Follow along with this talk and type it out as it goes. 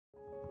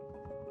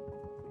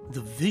The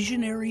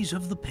visionaries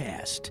of the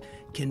past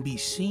can be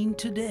seen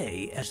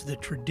today as the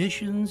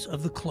traditions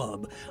of the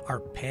club are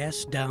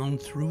passed down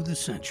through the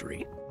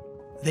century.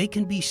 They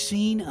can be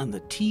seen on the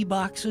tee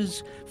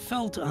boxes,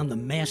 felt on the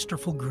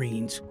masterful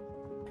greens,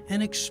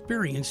 and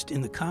experienced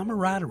in the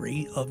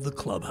camaraderie of the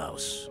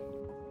clubhouse.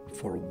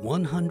 For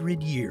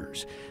 100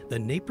 years, the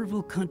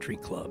Naperville Country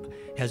Club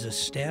has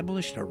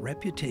established a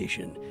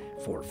reputation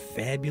for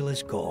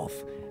fabulous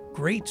golf,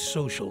 great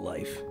social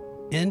life,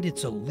 and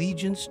its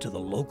allegiance to the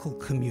local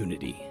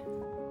community.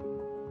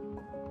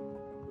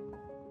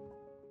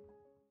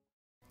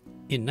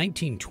 In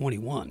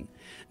 1921,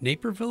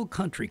 Naperville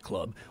Country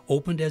Club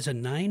opened as a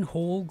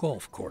 9-hole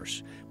golf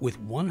course with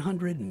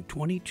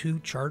 122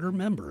 charter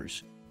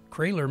members.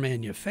 Kraler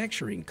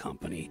Manufacturing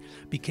Company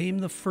became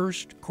the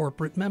first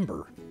corporate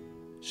member.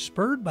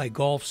 Spurred by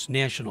golf's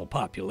national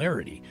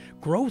popularity,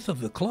 growth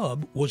of the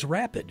club was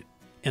rapid,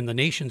 and the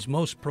nation's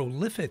most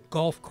prolific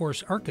golf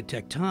course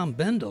architect, Tom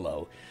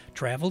Bendelow,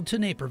 traveled to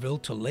Naperville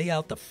to lay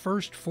out the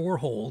first 4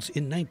 holes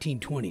in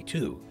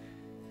 1922.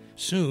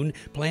 Soon,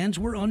 plans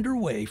were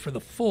underway for the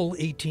full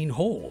 18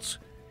 holes,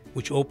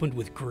 which opened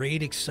with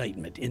great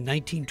excitement in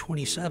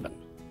 1927.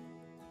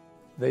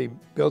 They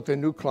built a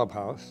new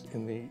clubhouse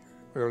in the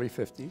early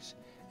 50s,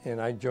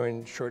 and I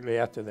joined shortly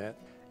after that,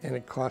 and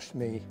it cost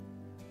me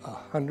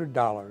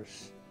 $100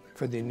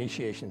 for the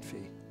initiation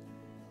fee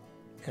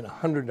and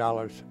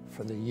 $100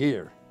 for the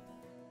year.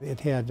 It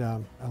had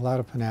a lot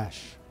of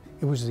panache.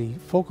 It was the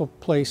focal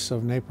place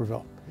of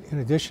Naperville. In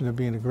addition to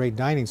being a great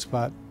dining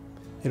spot,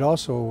 it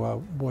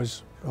also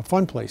was a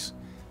fun place.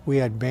 We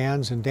had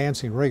bands and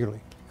dancing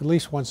regularly, at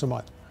least once a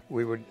month.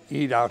 We would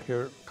eat out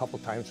here a couple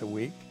times a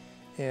week,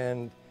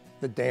 and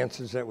the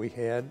dances that we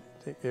had,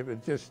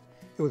 it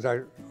was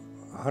our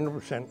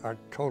 100% our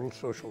total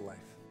social life.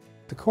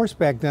 The course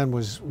back then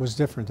was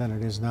different than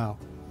it is now.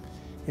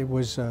 It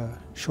was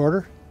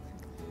shorter,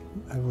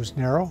 it was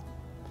narrow,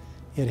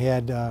 it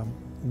had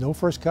no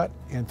first cut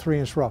and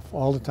 3-inch rough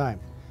all the time,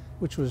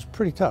 which was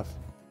pretty tough.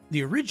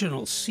 The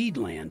original seed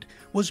land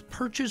was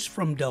purchased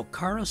from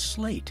Delcara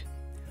Slate,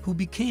 who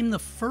became the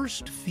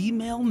first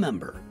female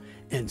member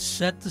and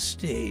set the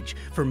stage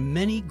for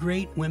many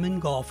great women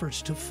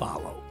golfers to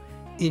follow,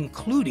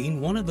 including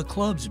one of the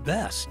club's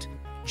best,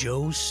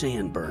 Jo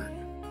Sanborn.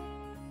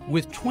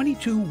 With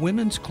 22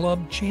 women's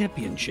club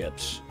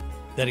championships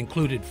that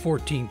included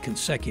 14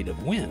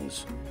 consecutive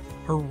wins,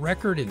 her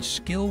record and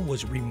skill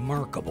was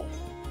remarkable.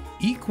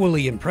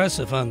 Equally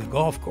impressive on the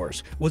golf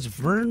course was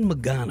Vern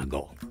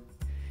McGonigal.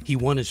 He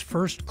won his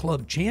first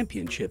club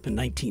championship in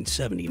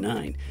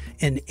 1979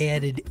 and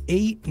added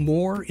 8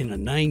 more in a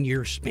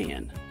 9-year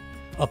span.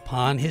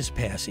 Upon his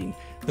passing,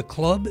 the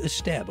club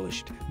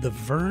established the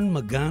Vern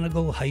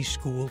McGonigal High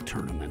School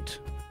Tournament.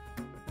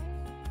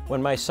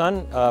 When my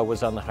son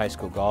was on the high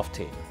school golf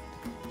team,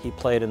 he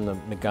played in the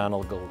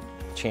McGonigal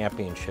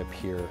Championship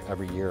here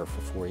every year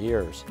for 4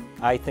 years.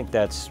 I think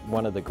that's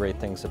one of the great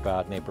things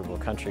about Naperville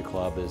Country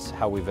Club is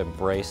how we've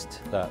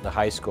embraced the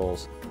high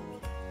schools.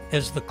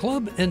 As the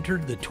club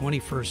entered the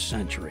 21st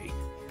century,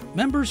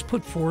 members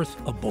put forth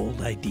a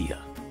bold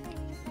idea.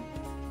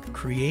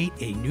 Create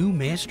a new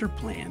master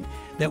plan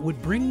that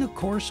would bring the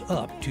course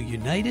up to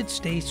United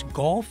States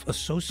Golf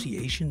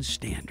Association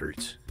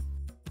standards.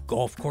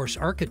 Golf course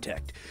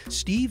architect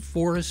Steve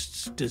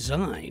Forrest's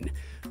design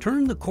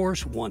turned the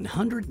course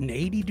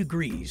 180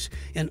 degrees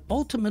and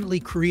ultimately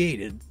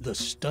created the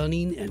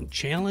stunning and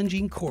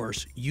challenging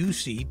course you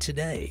see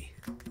today.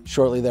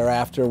 Shortly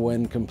thereafter,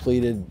 when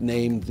completed,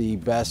 named the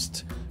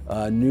best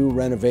new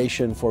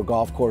renovation for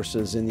golf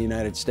courses in the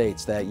United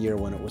States that year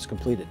when it was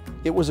completed.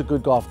 It was a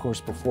good golf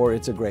course before,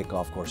 it's a great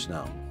golf course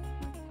now.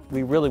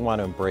 We really want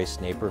to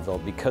embrace Naperville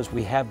because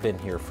we have been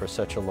here for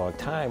such a long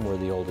time. We're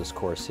the oldest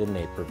course in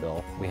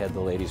Naperville. We had the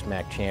Ladies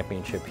MAC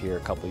Championship here a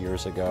couple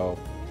years ago.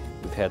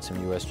 We've had some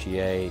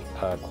USGA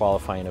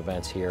qualifying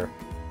events here.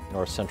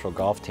 North Central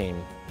Golf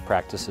Team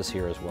practices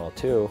here as well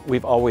too.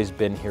 We've always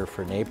been here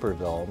for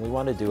Naperville, and we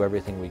want to do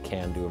everything we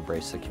can to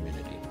embrace the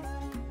community.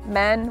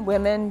 Men,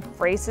 women,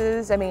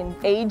 races,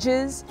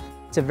 ages.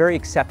 It's a very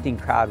accepting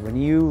crowd. When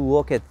you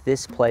look at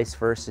this place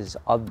versus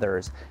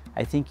others,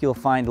 I think you'll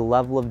find a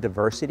level of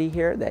diversity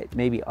here that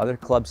maybe other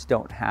clubs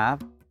don't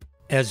have.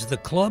 As the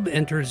club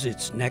enters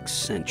its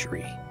next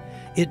century,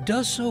 it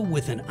does so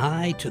with an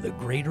eye to the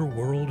greater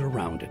world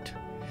around it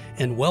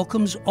and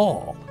welcomes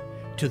all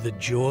to the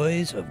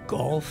joys of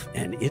golf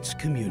and its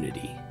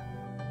community.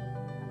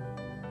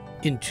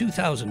 In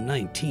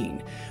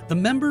 2019, the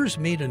members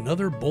made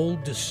another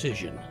bold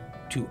decision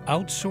to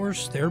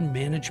outsource their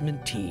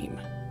management team.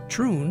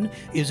 Troon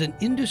is an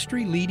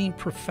industry-leading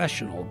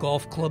professional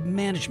golf club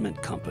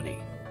management company.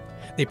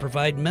 They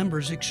provide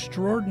members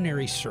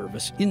extraordinary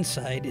service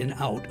inside and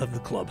out of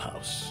the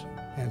clubhouse.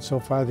 And so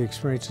far the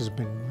experience has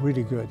been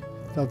really good.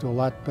 They'll do a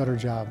lot better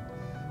job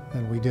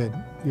than we did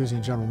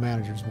using general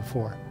managers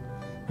before,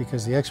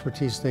 because the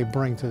expertise they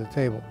bring to the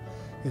table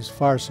is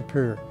far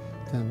superior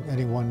than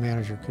any one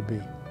manager could be.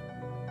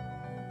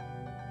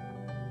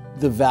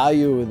 the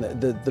value and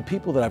the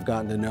people that I've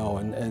gotten to know,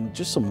 and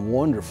just some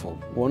wonderful,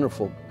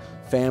 wonderful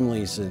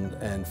families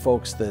and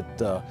folks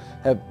that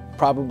have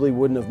probably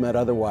wouldn't have met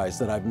otherwise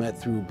that I've met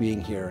through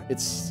being here.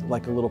 It's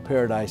like a little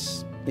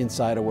paradise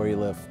inside of where you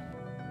live.